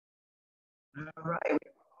All right,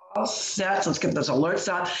 all set. So let's get those alerts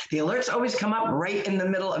out. The alerts always come up right in the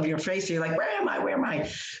middle of your face. So you're like, where am I? Where am I?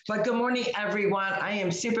 But good morning, everyone. I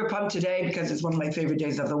am super pumped today because it's one of my favorite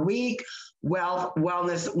days of the week. Wealth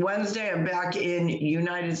Wellness Wednesday. I'm back in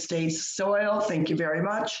United States soil. Thank you very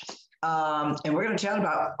much. And we're going to chat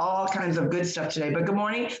about all kinds of good stuff today. But good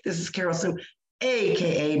morning. This is Carol Sue,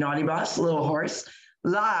 aka Naughty Boss, Little Horse,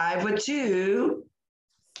 live with two.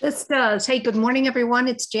 This does. Hey, good morning, everyone.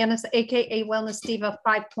 It's Janice, aka Wellness Diva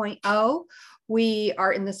 5.0. We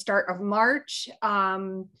are in the start of March.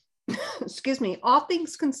 Excuse me. All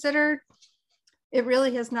things considered, it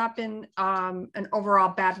really has not been an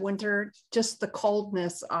overall bad winter. Just the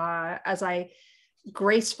coldness. As I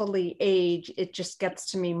gracefully age, it just gets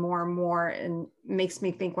to me more and more, and makes me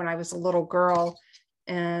think when I was a little girl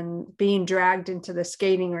and being dragged into the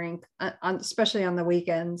skating rink, especially on the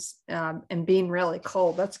weekends, and being really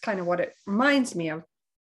cold. That's kind of what it reminds me of.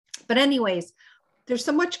 But anyways, there's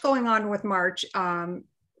so much going on with March.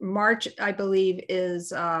 March, I believe,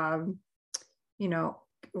 is, comes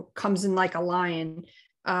in like a lion,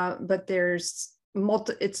 but it's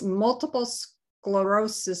multiple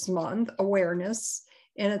sclerosis month awareness.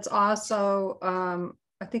 And it's also,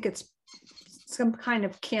 I think it's some kind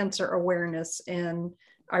of cancer awareness, and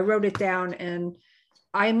I wrote it down, and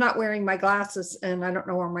I am not wearing my glasses, and I don't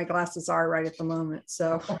know where my glasses are right at the moment.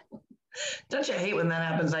 So don't you hate when that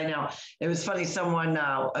happens? I know. It was funny. Someone,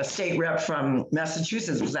 a state rep from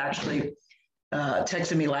Massachusetts, was actually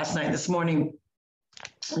texting me last night, this morning.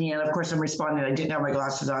 And of course I'm responding. I didn't have my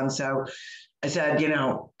glasses on. So I said,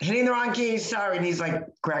 hitting the wrong key, sorry. And he's like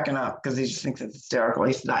cracking up because he just thinks it's hysterical.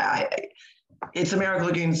 He said, it's a miracle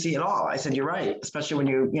you can see it all. I said, you're right, especially when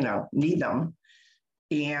you need them.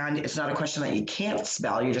 And it's not a question that you can't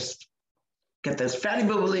spell. You just get those fatty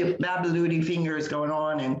babalooty fingers going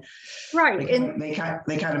on, and right, they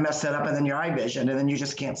kind of mess that up, and then your eye vision, and then you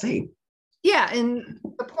just can't see. Yeah, and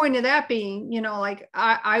the point of that being, like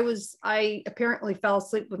I apparently fell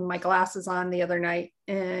asleep with my glasses on the other night,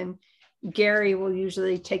 and Gary will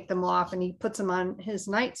usually take them off, and he puts them on his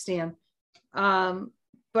nightstand.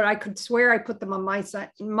 But I could swear I put them on my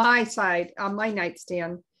side, on my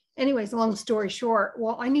nightstand. Anyways, long story short,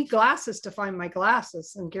 well, I need glasses to find my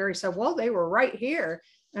glasses. And Gary said, well, they were right here.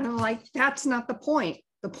 And I'm like, that's not the point.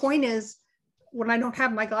 The point is, when I don't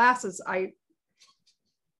have my glasses,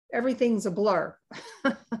 everything's a blur.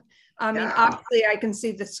 I mean, obviously I can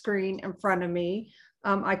see the screen in front of me.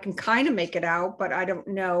 I can kind of make it out, but I don't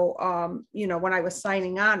know, when I was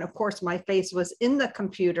signing on, of course, my face was in the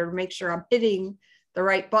computer to make sure I'm hitting the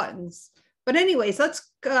right buttons. But anyways,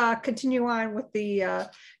 let's continue on with the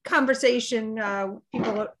conversation.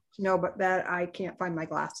 People know about that. I can't find my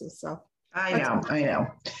glasses, so. I know.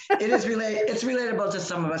 It is it's relatable to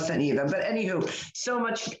some of us that need them. But anywho, so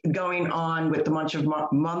much going on with the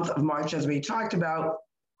month of March, as we talked about.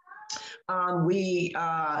 We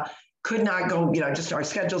could not go, just our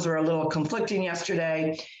schedules were a little conflicting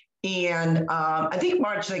yesterday. And I think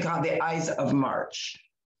March, they call it the Eyes of March.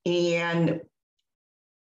 And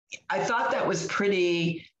I thought that was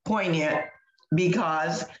pretty poignant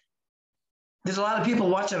because there's a lot of people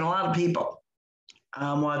watching a lot of people.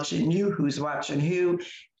 I'm watching you, who's watching who.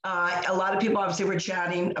 A lot of people obviously were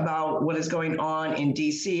chatting about what is going on in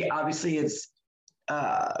DC. Obviously, it's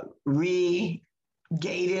regated.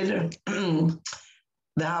 The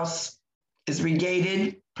House is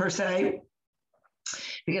regated per se,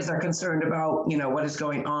 because they're concerned about what is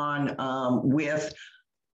going on with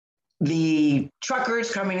the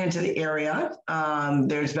truckers coming into the area.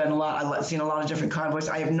 There's been I've seen a lot of different convoys.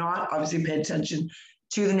 I have not obviously paid attention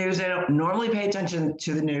to the news. I don't normally pay attention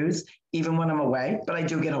to the news, even when I'm away, but I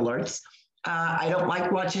do get alerts. I don't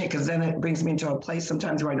like watching it because then it brings me into a place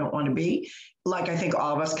sometimes where I don't want to be. Like I think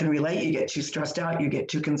all of us can relate. You get too stressed out, you get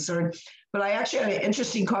too concerned. But I actually had an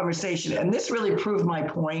interesting conversation, and this really proved my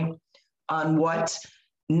point on what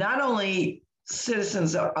not only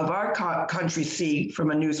citizens of our country see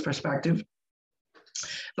from a news perspective,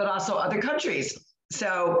 but also other countries.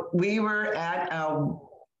 So we were at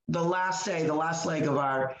the last leg of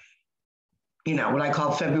our, what I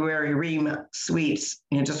call February Ream Suites.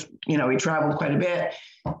 We traveled quite a bit,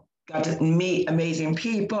 got to meet amazing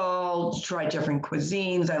people, try different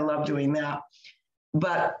cuisines. I love doing that.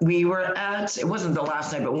 But we were it wasn't the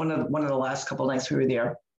last night, but one of the last couple of nights we were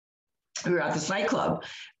there. We were at this nightclub.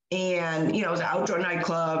 And, it was an outdoor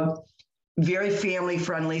nightclub, very family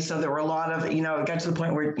friendly. So there were a lot of, it got to the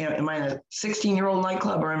point where, am I in a 16-year-old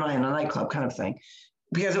nightclub or am I in a nightclub kind of thing?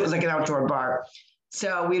 Because it was like an outdoor bar.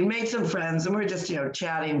 So we'd made some friends and we were just,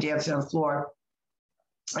 chatting, dancing on the floor.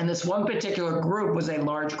 And this one particular group was a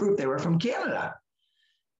large group. They were from Canada.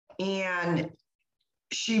 And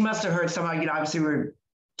she must have heard somehow, obviously we're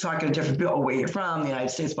talking to different people, where you're from, the United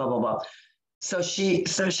States, blah, blah, blah. So she,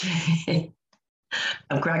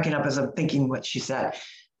 I'm cracking up as I'm thinking what she said.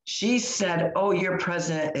 She said, oh, your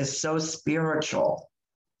president is so spiritual.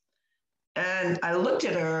 And I looked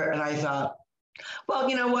at her and I thought, well,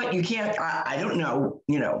 you know what? You can't, I don't know,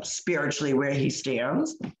 spiritually where he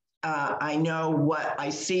stands. I know what I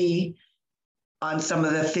see on some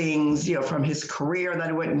of the things, from his career that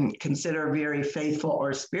I wouldn't consider very faithful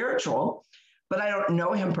or spiritual, but I don't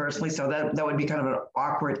know him personally. So that would be kind of an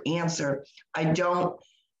awkward answer. I don't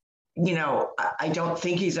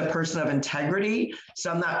think he's a person of integrity. So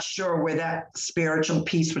I'm not sure where that spiritual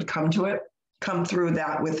piece would come through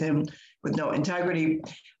that with him with no integrity.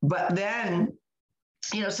 But then,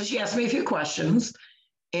 so she asked me a few questions.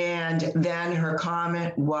 And then her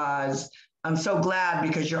comment was, I'm so glad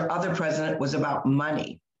because your other president was about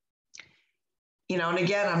money. And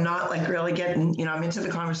again, I'm not like really getting, I'm into the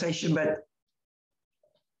conversation, but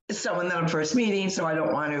it's someone that I'm first meeting. So I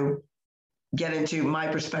don't want to get into my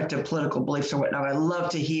perspective, political beliefs or whatnot. I love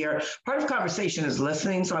to hear. Part of conversation is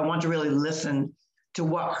listening. So I want to really listen to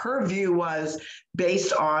what her view was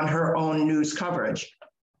based on her own news coverage.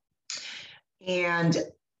 And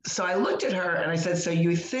so I looked at her and I said, so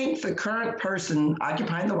you think the current person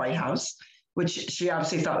occupying the White House, which she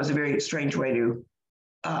obviously thought was a very strange way to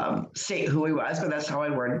state who he was, but that's how I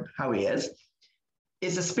word how he is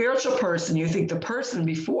a spiritual person. You think the person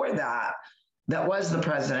before that was the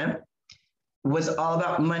president, was all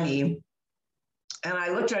about money. And I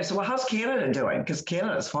looked at her, I said, well, how's Canada doing? Because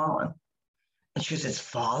Canada's fallen. And she said, it's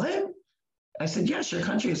fallen? I said, yes, your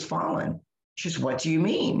country has fallen. She said, what do you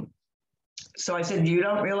mean? So I said, you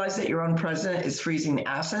don't realize that your own president is freezing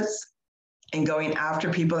assets and going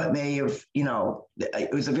after people that may have,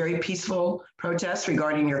 it was a very peaceful protest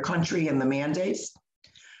regarding your country and the mandates.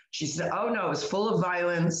 She said, oh no, it was full of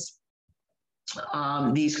violence.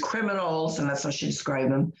 These criminals, and that's how she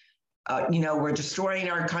described them, we're destroying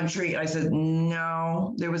our country. I said,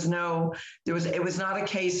 no, it was not a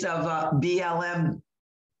case of BLM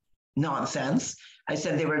nonsense. I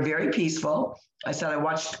said, they were very peaceful. I said, I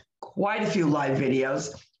watched quite a few live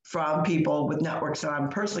videos from people with networks that I'm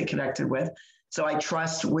personally connected with. So I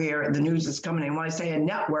trust where the news is coming in. When I say a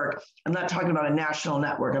network, I'm not talking about a national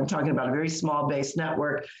network. I'm talking about a very small base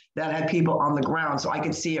network that had people on the ground. So I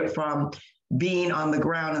could see it from being on the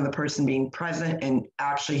ground and the person being present and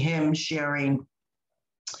actually him sharing,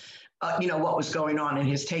 what was going on in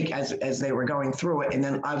his take as they were going through it. And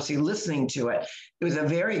then obviously listening to it. It was a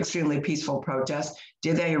very extremely peaceful protest.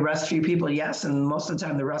 Did they arrest a few people? Yes. And most of the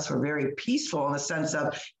time the arrests were very peaceful in the sense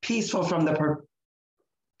of peaceful from the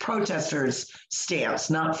protesters' stance,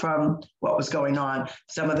 not from what was going on.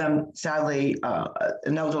 Some of them, sadly,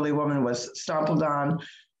 an elderly woman was stumbled on,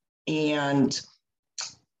 and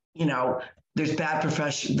there's bad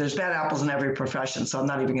apples in every profession. So I'm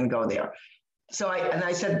not even going to go there. So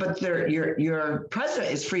I said, but your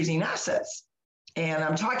president is freezing assets, and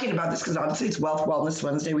I'm talking about this because obviously it's Wealth Wellness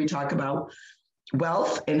Wednesday. We talk about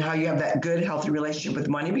wealth and how you have that good, healthy relationship with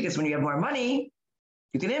money, because when you have more money,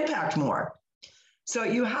 you can impact more. So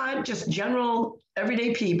you had just general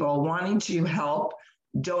everyday people wanting to help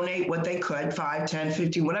donate what they could, 5, 10,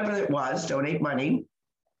 15, whatever it was, donate money,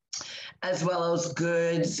 as well as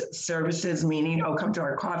goods, services, meaning, come to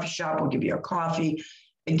our coffee shop, we'll give you a coffee.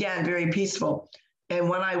 Again, very peaceful. And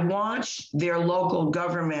when I watched their local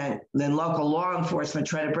government, then local law enforcement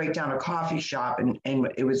try to break down a coffee shop, and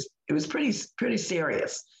it was pretty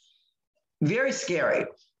serious, very scary.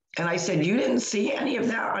 And I said, you didn't see any of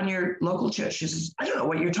that on your local church? She says, I don't know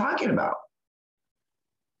what you're talking about.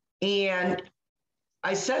 And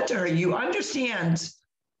I said to her, you understand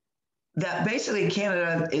that basically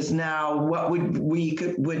Canada is now what would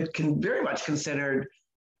very much considered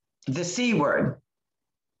the C word,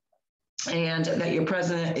 and that your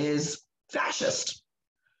president is fascist,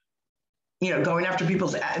 going after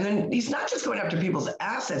people's, and then he's not just going after people's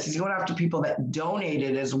assets, he's going after people that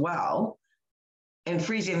donated as well, and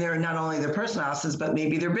freezing not only their personal assets, but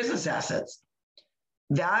maybe their business assets.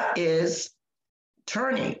 That is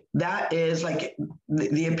turning. That is like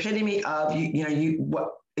the epitome of,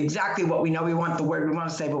 exactly what we know. We want the word we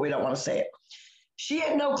want to say, but we don't want to say it. She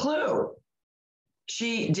had no clue.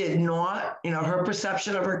 She did not, her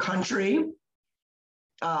perception of her country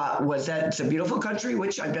was that it's a beautiful country,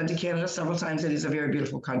 which I've been to Canada several times. It is a very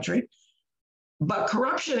beautiful country. But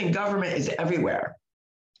corruption in government is everywhere.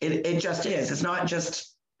 It just is. It's not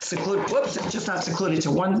just secluded. It's just not secluded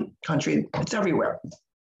to one country. It's everywhere.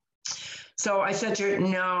 So I said to her,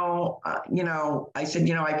 no, I said,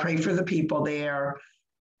 I pray for the people there.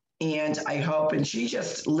 And I hope, and she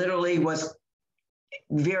just literally was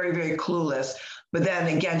very, very clueless. But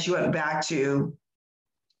then again, she went back to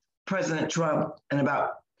President Trump and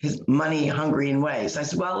about his money hungry ways. I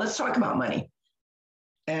said, well, let's talk about money.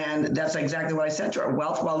 And that's exactly what I said to her.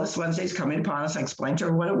 Wealth Wellness Wednesday is coming upon us. I explained to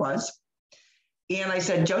her what it was. And I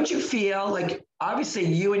said, don't you feel like, obviously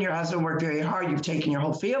you and your husband work very hard. You've taken your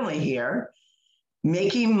whole family here.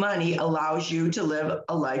 Making money allows you to live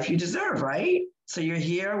a life you deserve, right? So you're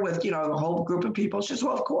here with, a whole group of people. She says,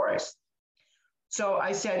 well, of course. So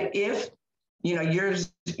I said, if,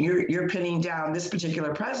 you're pinning down this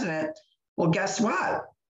particular president, well, guess what?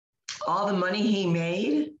 All the money he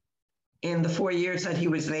made in the 4 years that he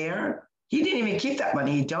was there, he didn't even keep that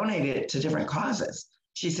money. He donated it to different causes.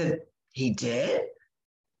 She said, he did?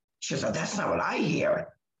 She said, that's not what I hear.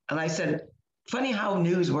 And I said, funny how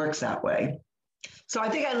news works that way. So I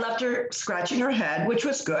think I left her scratching her head, which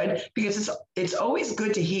was good because it's always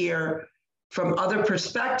good to hear from other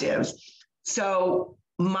perspectives. So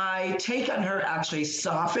my take on her actually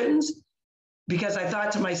softened because I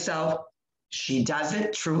thought to myself, she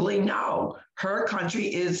doesn't truly know. Her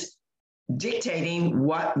country is dictating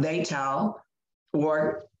what they tell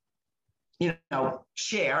or,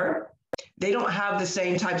 share. They don't have the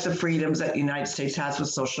same types of freedoms that the United States has with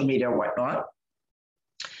social media or whatnot.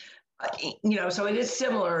 So it is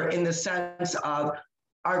similar in the sense of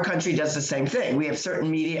our country does the same thing. We have certain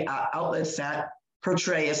media outlets that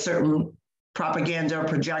portray a certain propaganda,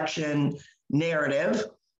 projection, narrative,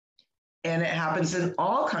 and it happens in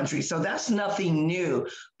all countries. So that's nothing new.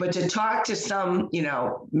 But to talk to some,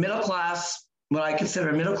 middle class, what I consider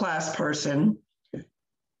a middle class person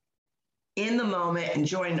in the moment,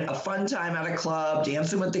 enjoying a fun time at a club,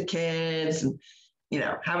 dancing with the kids, and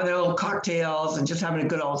having their little cocktails and just having a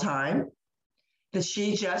good old time, that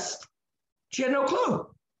she had no clue.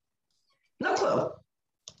 No clue.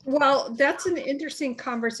 Well, that's an interesting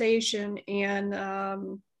conversation.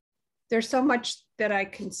 And there's so much that I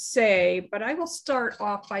can say, but I will start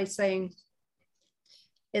off by saying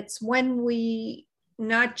it's when we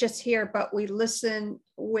not just hear, but we listen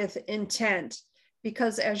with intent.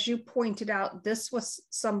 Because as you pointed out, this was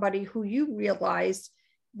somebody who you realized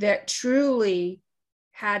that truly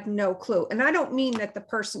had no clue. And I don't mean that the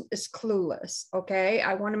person is clueless, okay?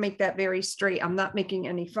 I want to make that very straight. I'm not making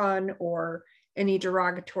any fun or any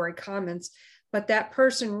derogatory comments, but that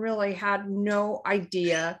person really had no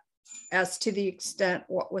idea as to the extent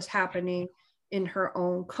what was happening in her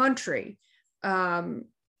own country.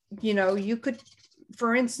 You could,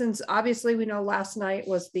 for instance, obviously we know last night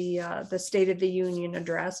was the State of the Union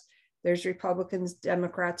address. There's Republicans,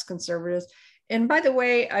 Democrats, conservatives. And by the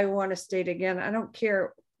way, I want to state again, I don't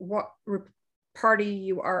care what party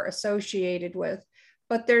you are associated with,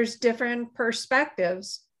 but there's different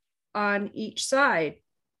perspectives on each side.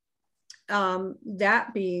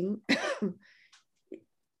 That being,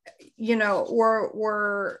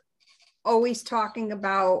 we're always talking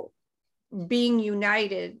about being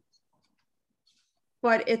united,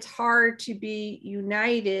 but it's hard to be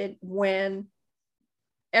united when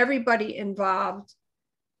everybody involved,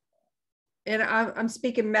 and I'm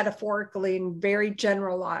speaking metaphorically and very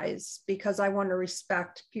generalized because I want to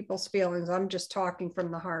respect people's feelings. I'm just talking from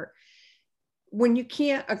the heart. When you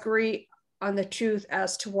can't agree on the truth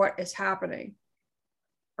as to what is happening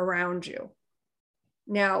around you.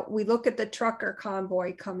 Now, we look at the trucker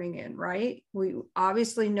convoy coming in, right? We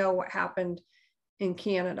obviously know what happened in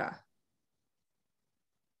Canada.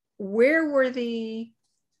 Where were the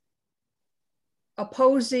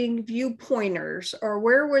opposing viewpointers, or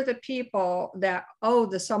where were the people that,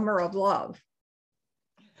 the summer of love?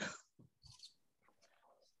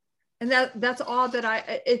 And that's all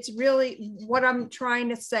that it's really what I'm trying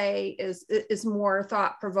to say is more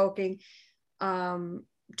thought provoking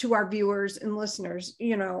to our viewers and listeners.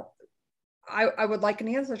 I would like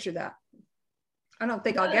an answer to that. I don't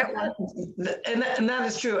think I'll get one. And that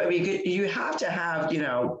is true. I mean, you have to have,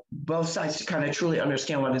 both sides to kind of truly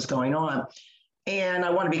understand what is going on. And I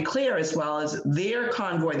want to be clear as well as their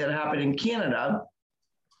convoy that happened in Canada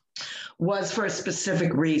was for a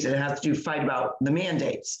specific reason. It has to do fight about the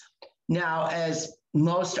mandates. Now, as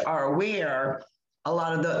most are aware, a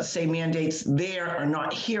lot of the same mandates there are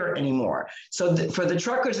not here anymore. So for the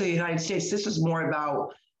truckers of the United States, this was more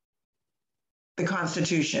about the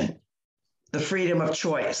Constitution, the freedom of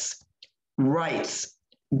choice, rights,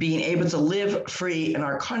 being able to live free in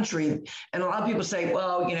our country. And a lot of people say,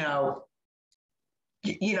 well,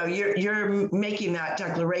 you're making that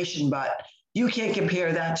declaration, but you can't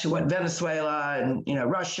compare that to what Venezuela and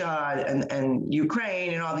Russia and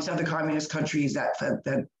Ukraine and all these other communist countries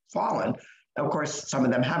that fallen. Of course, some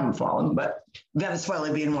of them haven't fallen, but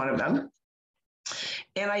Venezuela being one of them.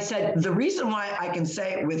 And I said, the reason why I can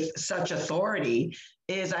say it with such authority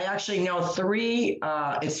is I actually know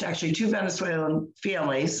it's actually two Venezuelan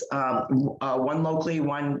families, one locally,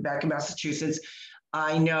 one back in Massachusetts.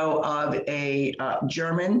 I know of a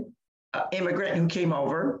German immigrant who came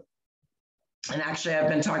over. And actually, I've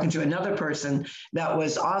been talking to another person that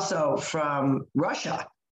was also from Russia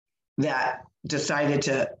that decided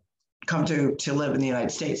to come to live in the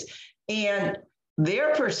United States. And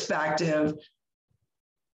their perspective,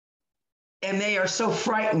 and they are so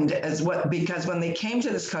frightened because when they came to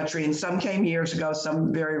this country, and some came years ago,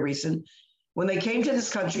 some very recent, when they came to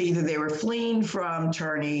this country, either they were fleeing from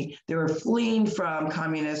tyranny, they were fleeing from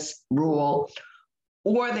communist rule,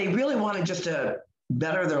 or they really wanted just to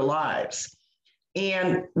better their lives.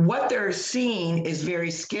 And what they're seeing is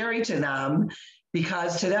very scary to them,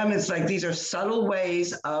 because to them, it's like these are subtle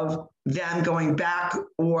ways of them going back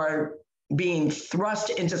or being thrust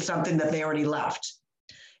into something that they already left.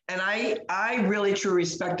 And I really truly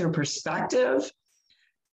respect their perspective,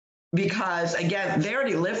 because again, they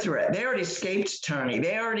already lived through it. They already escaped tyranny.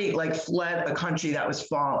 They already fled a country that was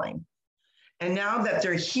falling. And now that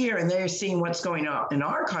they're here and they're seeing what's going on in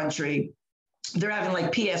our country, they're having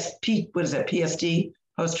PTSD,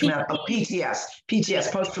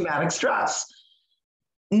 post-traumatic stress.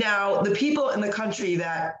 Now, the people in the country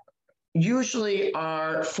that usually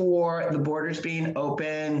are for the borders being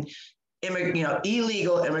open,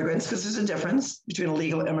 illegal immigrants, because there's a difference between a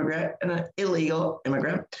legal immigrant and an illegal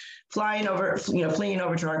immigrant, flying over, fleeing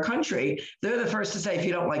over to our country, they're the first to say, if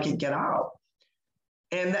you don't like it, get out.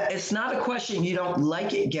 And it's not a question, you don't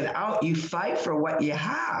like it, get out. You fight for what you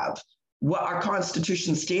have, what our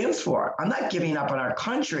Constitution stands for. I'm not giving up on our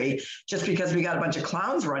country just because we got a bunch of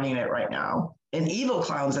clowns running it right now, and evil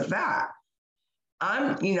clowns at that.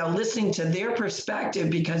 I'm, listening to their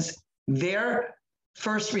perspective, because they're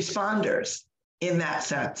first responders in that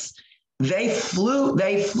sense. They fled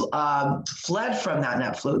from that,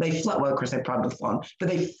 not flew. They fled, well, of course, they probably flown, but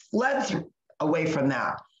they fled away from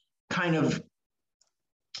that kind of,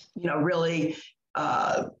 really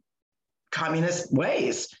communist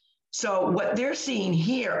ways. So what they're seeing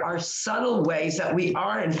here are subtle ways that we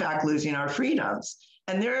are, in fact, losing our freedoms.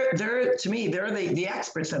 And they're to me, they're the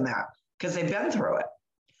experts in that, because they've been through it.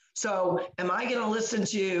 So am I going to listen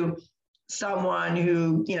to someone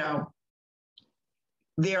who,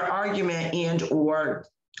 their argument and or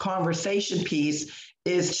conversation piece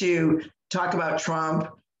is to talk about Trump,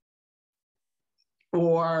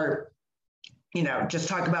 or, just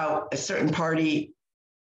talk about a certain party,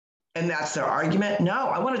 and that's their argument? No,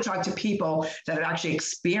 I want to talk to people that have actually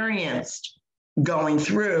experienced going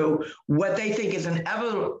through what they think is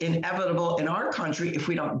inevitable in our country if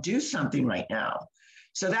we don't do something right now.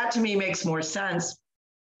 So that to me makes more sense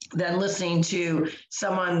than listening to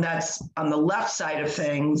someone that's on the left side of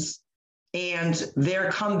things and their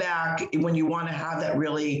comeback when you want to have that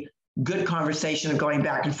really good conversation of going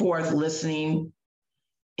back and forth, listening,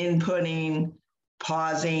 inputting,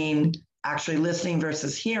 pausing, actually listening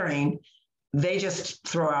versus hearing. They just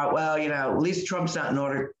throw out, well, at least Trump's not in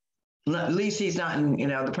order. At least he's not in,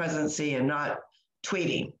 the presidency and not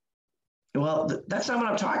tweeting. Well, that's not what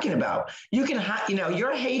I'm talking about. You can,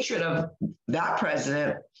 your hatred of that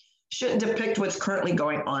president shouldn't depict what's currently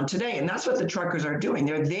going on today. And that's what the truckers are doing.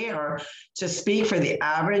 They're there to speak for the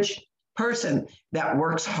average person that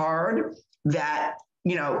works hard, that,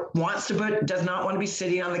 does not want to be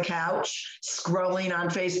sitting on the couch, scrolling on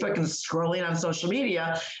Facebook and scrolling on social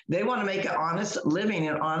media. They want to make an honest living,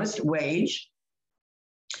 an honest wage.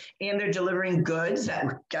 And they're delivering goods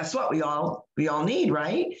that, guess what, we all need,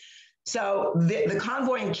 right? So the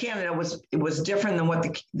convoy in Canada was different than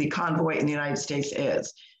what the convoy in the United States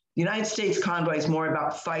is. The United States convoy is more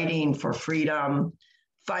about fighting for freedom,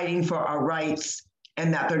 fighting for our rights,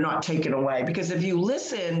 and that they're not taken away. Because if you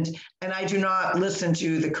listened, and I do not listen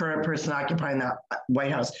to the current person occupying the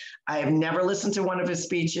White House, I have never listened to one of his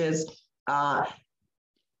speeches,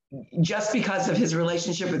 just because of his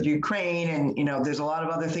relationship with Ukraine. And, there's a lot of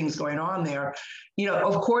other things going on there.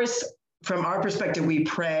 Of course, from our perspective, we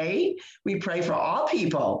pray for all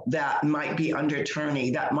people that might be under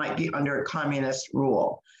tyranny, that might be under communist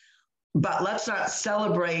rule. But let's not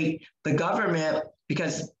celebrate the government,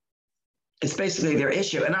 because it's basically their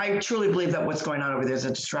issue. And I truly believe that what's going on over there is a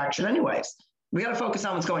distraction anyways. We got to focus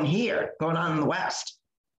on what's going on in the West.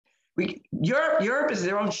 Europe is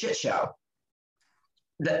their own shit show.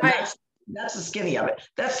 That's the skinny of it.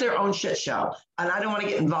 That's their own shit show. And I don't want to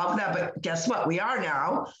get involved in that, but guess what? We are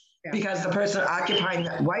now, because the person occupying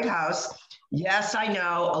the White House, yes, I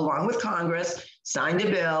know, along with Congress, signed a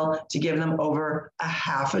bill to give them over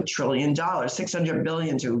 $500 billion, $600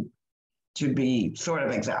 billion to be sort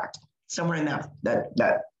of exact, somewhere in that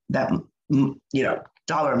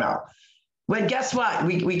dollar amount. When guess what?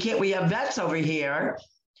 We have vets over here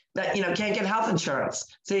that can't get health insurance.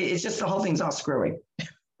 So it's just the whole thing's all screwy.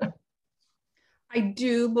 I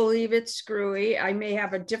do believe it's screwy. I may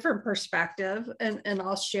have a different perspective, and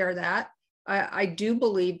I'll share that. I do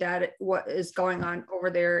believe that what is going on over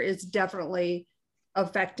there is definitely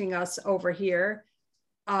affecting us over here.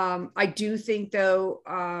 I do think, though,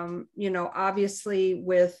 obviously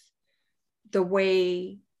with the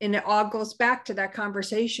way, and it all goes back to that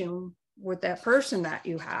conversation with that person that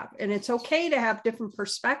you have, and it's okay to have different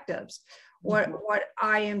perspectives. What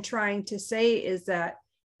I am trying to say is that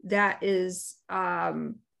is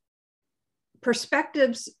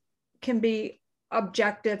perspectives can be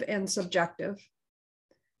objective and subjective,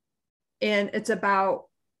 and it's about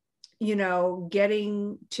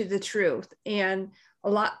getting to the truth. And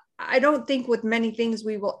I don't think with many things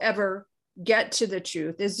we will ever get to the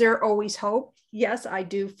truth. Is there always hope? Yes, I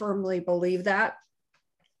do firmly believe that.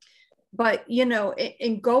 But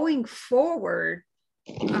in going forward,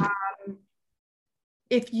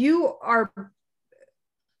 if you are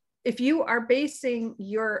basing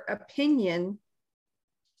your opinion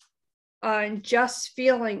on just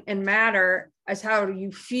feeling and matter as how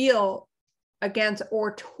you feel against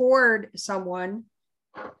or toward someone,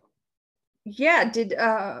 did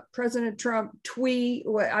President Trump tweet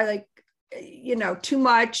what I like, too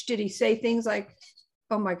much? Did he say things like,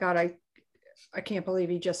 oh my God, I can't believe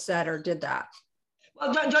he just said or did that?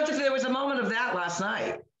 Well, don't you think there was a moment of that last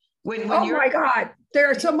night? When oh my God,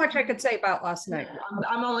 there's so much I could say about last night.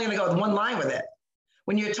 I'm only going to go with one line with it.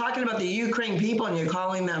 When you're talking about the Ukraine people and you're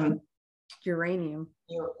calling them uranium,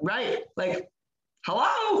 right? Like,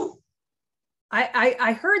 hello.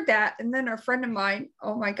 I heard that, and then a friend of mine,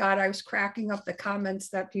 oh my God, I was cracking up the comments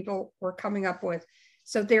that people were coming up with.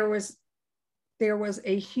 So there was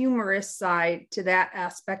a humorous side to that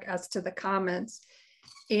aspect as to the comments,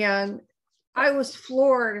 and I was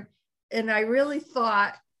floored, and I really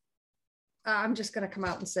thought, I'm just going to come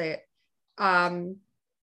out and say it. Obviously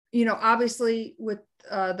with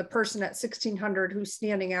the person at 1600 who's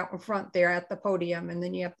standing out in front there at the podium, and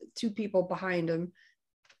then you have two people behind him.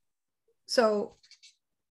 So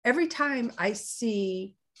every time I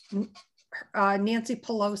see Nancy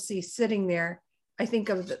Pelosi sitting there, I think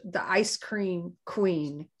of the ice cream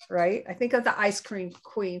queen, right? I think of the ice cream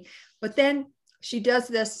queen, but then she does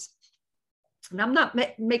this. And I'm not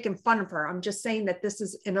making fun of her. I'm just saying that this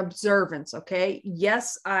is an observance, okay?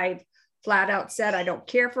 Yes, I've flat out said I don't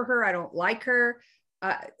care for her. I don't like her,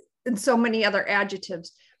 and so many other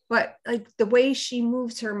adjectives. But like the way she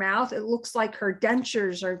moves her mouth, it looks like her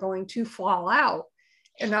dentures are going to fall out.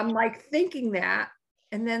 And I'm like thinking that.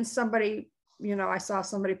 And then somebody, I saw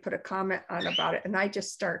somebody put a comment on about it, and I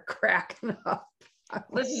just start cracking up.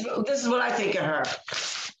 This is what I think of her.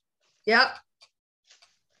 Yep.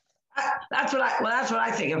 That's what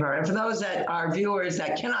I think of her. And for those that are viewers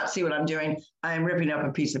that cannot see what I'm doing, I am ripping up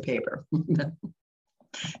a piece of paper.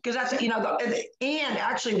 Because that's, and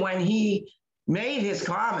actually when he made his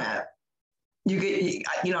comment,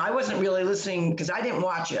 I wasn't really listening because I didn't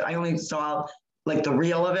watch it. I only saw like the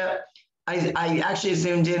reel of it. I actually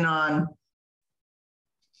zoomed in on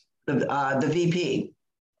the VP,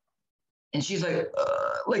 and she's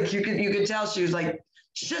like you could tell she was like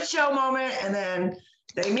shit show moment, and then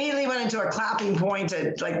they immediately went into a clapping point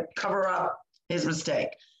to like cover up his mistake.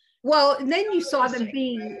 Well, and then you saw them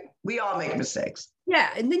being. We all make mistakes. Yeah,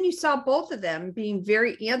 and then you saw both of them being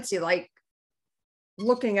very antsy, like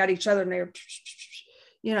looking at each other, and they were,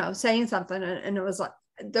 saying something, and it was like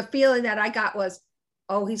the feeling that I got was,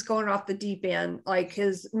 oh, he's going off the deep end. Like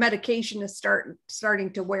his medication is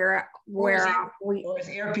starting to wear off. Or his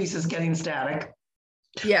earpiece is getting static.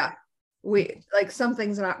 Yeah, like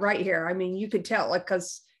something's not right here. I mean, you could tell, like,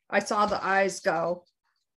 because I saw the eyes go.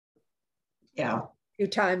 Yeah. A few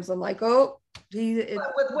times. I'm like, oh.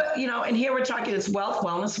 And here we're talking, it's Wealth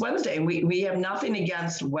Wellness Wednesday. We have nothing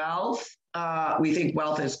against wealth. We think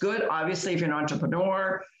wealth is good. Obviously, if you're an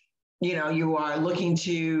entrepreneur, you are looking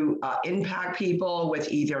to impact people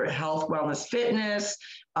with either health, wellness, fitness.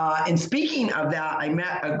 And speaking of that, I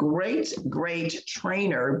met a great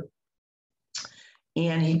trainer,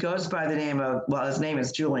 and he goes by the name of, his name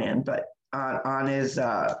is Julian, but on his,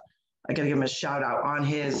 I got to give him a shout out on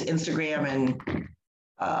his Instagram and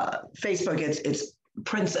Facebook, it's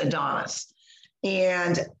Prince Adonis.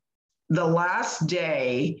 And the last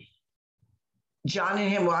day, John and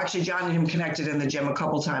him connected in the gym a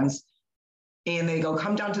couple times. And they go,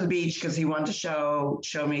 come down to the beach, because he wanted to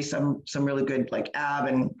show me some really good like ab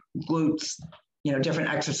and glutes, different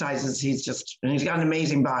exercises. And he's got an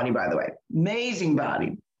amazing body, by the way, amazing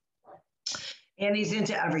body. And he's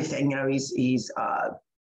into everything. He's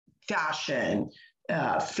fashion,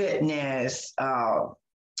 fitness,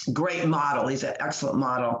 great model. He's an excellent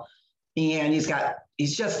model. And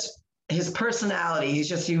he's just his personality.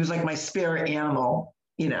 He was like my spirit animal,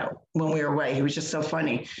 when we were away. He was just so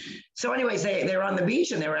funny. So anyways, they were on the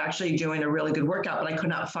beach and they were actually doing a really good workout, but I could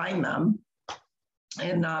not find them.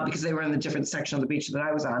 And because they were in the different section of the beach that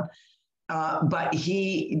I was on. But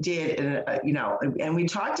he did, and we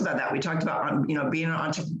talked about that. We talked about, being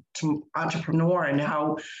an entrepreneur and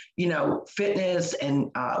how, fitness,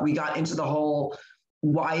 and we got into the whole,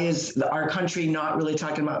 why is our country not really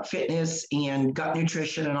talking about fitness and gut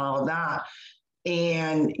nutrition and all of that?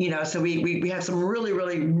 And, so we had some really,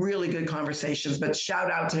 really, really good conversations, but shout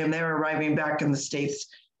out to him. They're arriving back in the States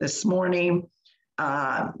this morning.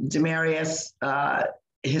 Demarius,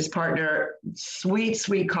 his partner, sweet,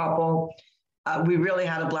 sweet couple. We really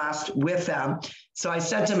had a blast with them. So I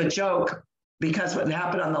sent him a joke, because what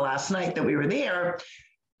happened on the last night that we were there,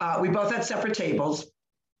 we both had separate tables,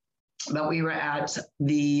 but we were at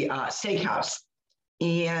the steakhouse.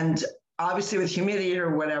 And obviously with humidity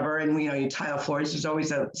or whatever, and you tile floors, there's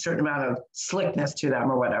always a certain amount of slickness to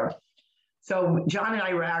them or whatever. So John and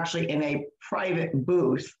I were actually in a private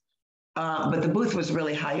booth, but the booth was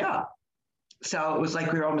really high up. So it was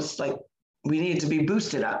like we were almost like we needed to be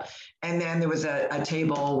boosted up. And then there was a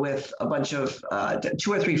table with a bunch of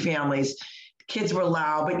 2 or 3 families. Kids were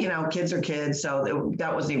loud, but kids are kids. So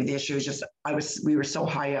that wasn't even the issue. It's just we were so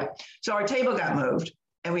high up. So our table got moved,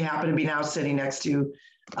 and we happened to be now sitting next to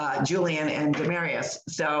Julian and Demarius.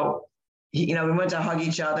 So, we went to hug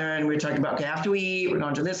each other, and we were talking about, okay, after we eat, we're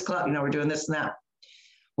going to this club, we're doing this and that.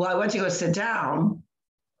 Well, I went to go sit down,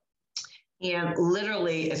 and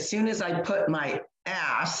literally as soon as I put my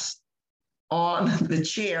ass on the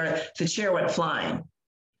chair went flying,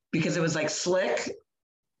 because it was like slick.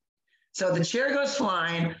 So the chair goes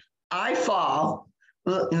flying, I fall,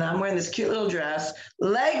 and I'm wearing this cute little dress,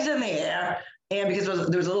 legs in the air. And because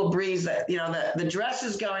there was a little breeze that, the dress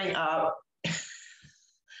is going up.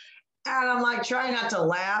 And I'm like trying not to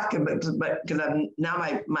laugh, but because now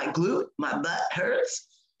my glute, my butt hurts.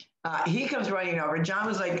 He comes running over. John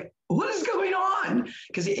was like, what is going on?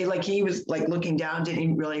 Because he was like looking down,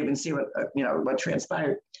 didn't really even see what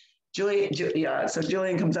transpired. So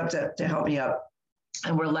Julian comes up to help me up,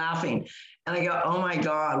 and we're laughing. And I go, oh my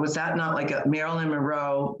God, was that not like a Marilyn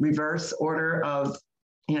Monroe reverse order of,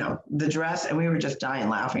 the dress? And we were just dying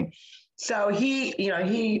laughing. So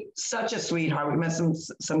he such a sweetheart. We met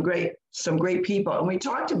some great people. And we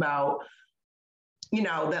talked about,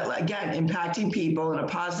 that again, impacting people in a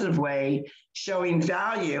positive way, showing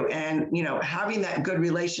value, and, having that good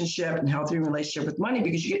relationship and healthy relationship with money,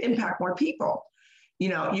 because you can impact more people.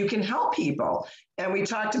 You can help people. And we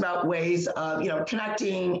talked about ways of,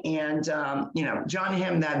 connecting, and, John and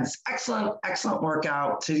him, that's excellent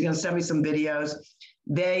workout. So he's going to send me some videos.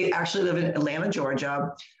 They actually live in Atlanta,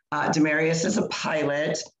 Georgia. Demarius is a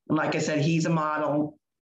pilot. And like I said, he's a model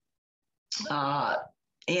and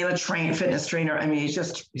a fitness trainer. I mean,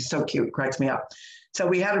 he's so cute, cracks me up. So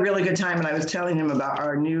we had a really good time. And I was telling him about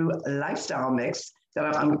our new lifestyle mix that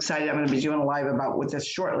I'm excited. I'm going to be doing a live about with this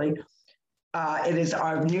shortly. It is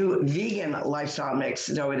our new vegan lifestyle mix.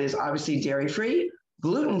 So it is obviously dairy-free,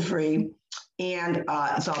 gluten-free, and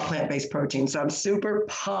it's all plant-based protein. So I'm super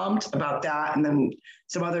pumped about that. And then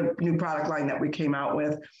some other new product line that we came out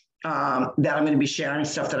with that I'm going to be sharing,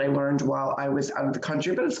 stuff that I learned while I was out of the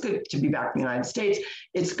country. But it's good to be back in the United States.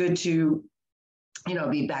 It's good to,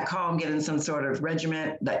 be back home, get in some sort of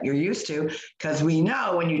regiment that you're used to, because we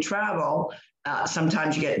know when you travel,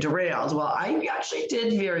 sometimes you get derailed. Well, I actually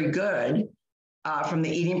did very good. From the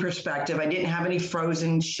eating perspective. I didn't have any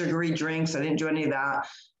frozen sugary drinks. I didn't do any of that.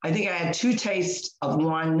 I think I had 2 tastes of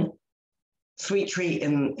one sweet treat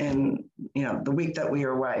in the week that we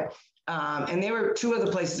were away. And they were 2 of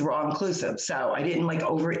the places were all inclusive. So I didn't like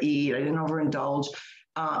overeat. I didn't overindulge.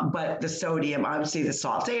 But the sodium, obviously the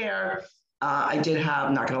salt air, I did have,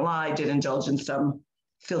 I'm not going to lie, I did indulge in some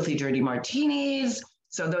filthy, dirty martinis.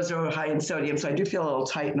 So those are high in sodium. So I do feel a little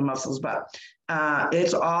tight in the muscles, but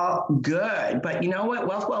it's all good. But you know what?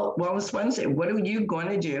 Wellness Wednesday, what are you going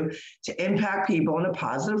to do to impact people in a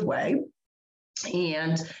positive way?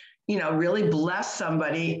 And, really bless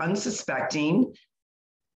somebody unsuspecting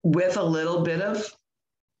with a little bit of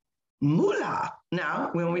moolah. Now,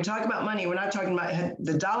 when we talk about money, we're not talking about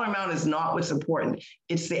the dollar amount is not what's important.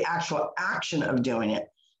 It's the actual action of doing it.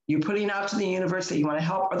 You're putting out to the universe that you want to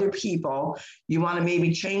help other people. You want to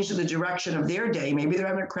maybe change the direction of their day. Maybe they're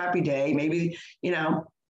having a crappy day. Maybe,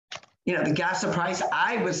 the gas price.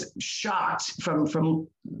 I was shocked from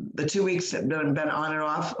the 2 weeks that have been on and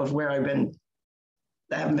off of where I haven't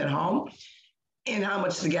been home, and how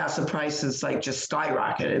much the gas price is like just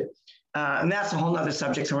skyrocketed. And that's a whole nother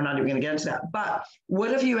subject, so we're not even going to get into that. But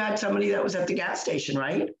what if you had somebody that was at the gas station,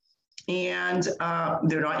 right? And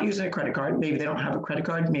they're not using a credit card. Maybe they don't have a credit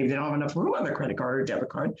card. Maybe they don't have enough room on their credit card or debit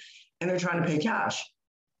card, and they're trying to pay cash.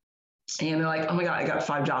 And they're like, oh my God, I got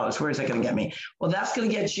 $5. Where is that going to get me? Well, that's going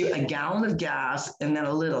to get you a gallon of gas and then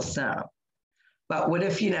a little cent. But what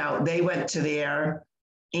if, they went to there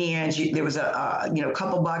and there was a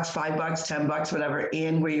couple bucks, $5, $10, whatever,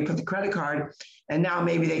 in where you put the credit card. And now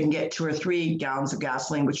maybe they can get 2 or 3 gallons of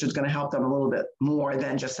gasoline, which is going to help them a little bit more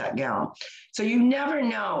than just that gallon. So you never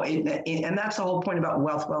know. And that's the whole point about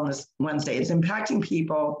Wealth Wellness Wednesday. It's impacting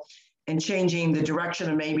people and changing the direction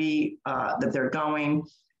of maybe that they're going,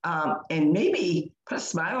 and maybe put a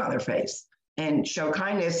smile on their face and show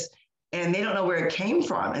kindness. And they don't know where it came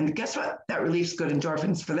from. And guess what? That releases good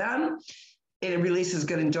endorphins for them. It releases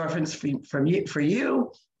good endorphins for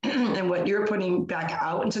you. And what you're putting back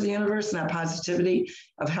out into the universe, and that positivity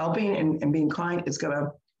of helping and being kind, is going to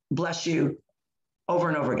bless you over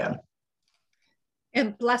and over again.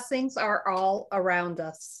 And blessings are all around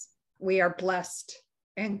us. We are blessed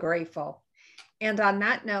and grateful. And on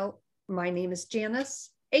that note, my name is Janice,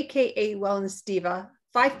 AKA Wellness Diva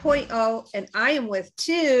 5.0, and I am with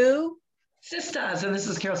 2 sisters, and this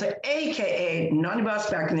is Carol Say, AKA Naughty Boss,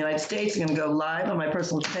 back in the United States. I'm going to go live on my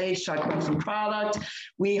personal page, talk about some product.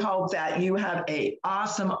 We hope that you have an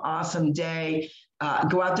awesome, awesome day.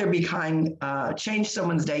 Go out there, be kind, change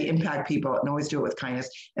someone's day, impact people, and always do it with kindness.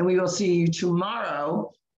 And we will see you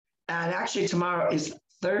tomorrow. And actually, tomorrow is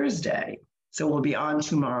Thursday. So we'll be on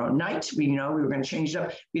tomorrow night. We were going to change it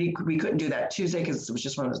up. We couldn't do that Tuesday because it was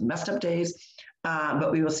just one of those messed up days.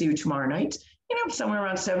 But we will see you tomorrow night. Somewhere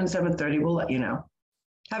around 7:30, we'll let you know.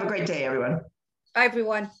 Have a great day, everyone. Bye,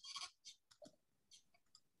 everyone.